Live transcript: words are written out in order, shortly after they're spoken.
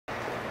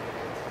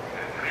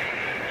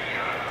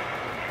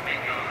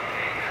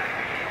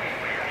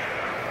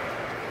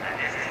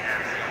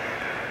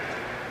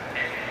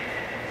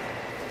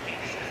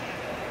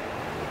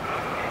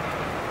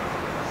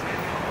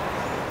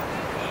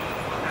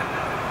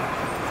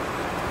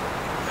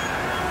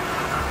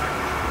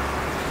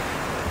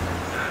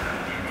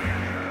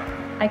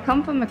I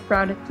come from a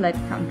crowded, flat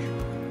country.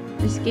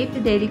 To escape the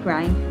daily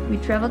grind, we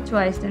traveled to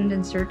Iceland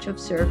in search of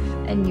surf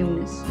and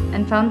newness,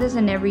 and found this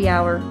in every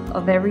hour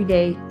of every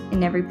day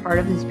in every part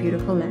of this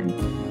beautiful land.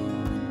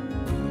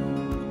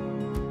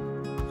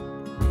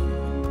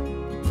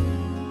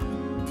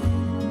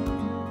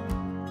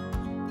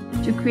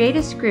 To create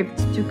a script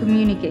to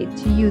communicate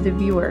to you, the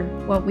viewer,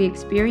 what we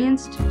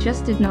experienced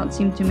just did not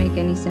seem to make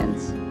any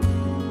sense.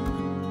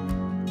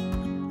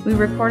 We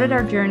recorded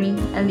our journey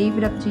and leave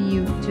it up to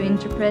you to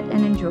interpret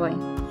and enjoy.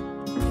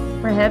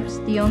 Perhaps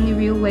the only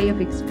real way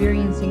of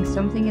experiencing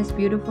something as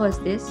beautiful as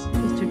this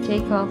is to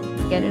take off,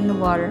 get in the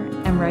water,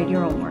 and write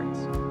your own words.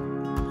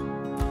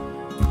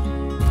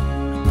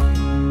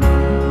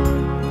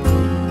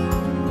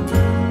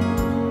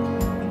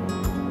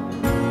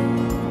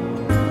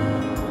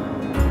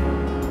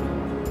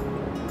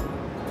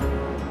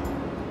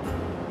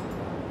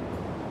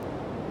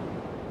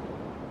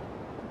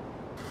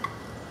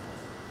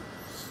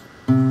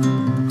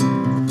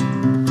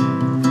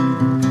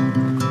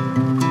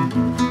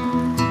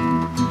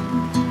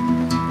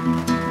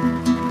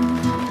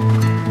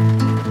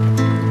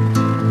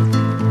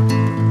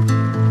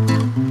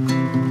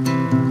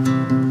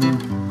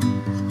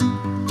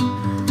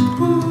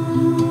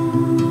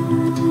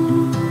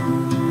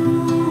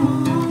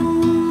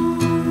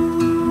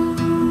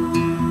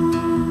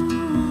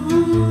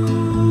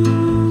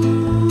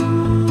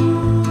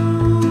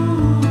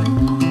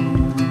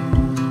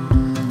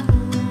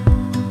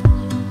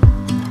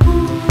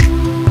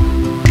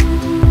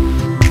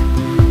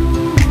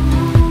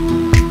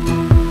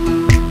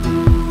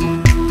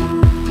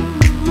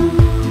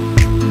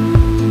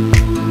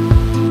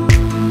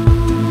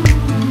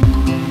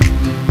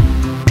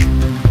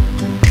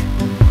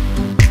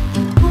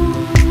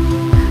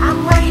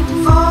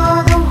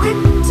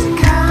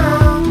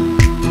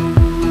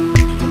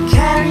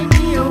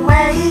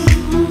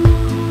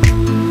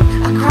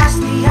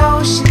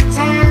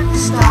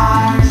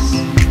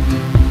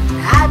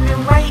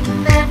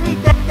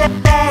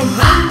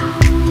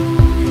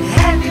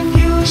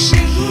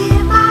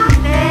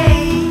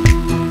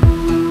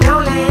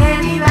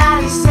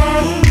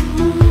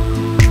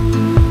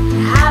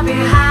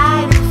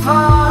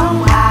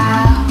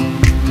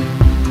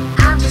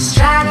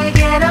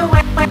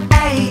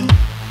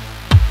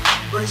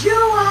 You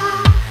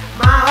are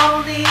my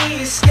only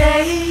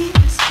escape,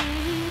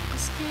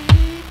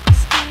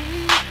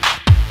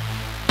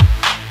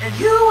 and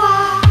you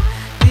are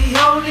the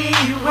only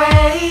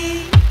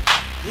way,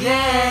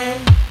 yeah.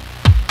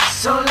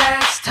 So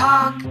let's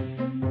talk,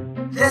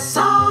 that's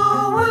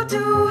all we'll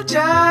do,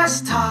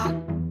 just talk.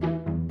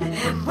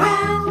 And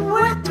when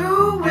we're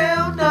through,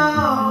 we'll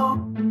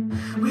know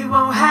we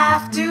won't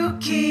have to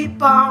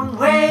keep on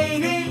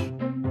waiting,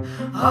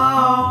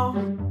 oh.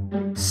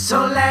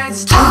 So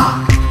let's talk.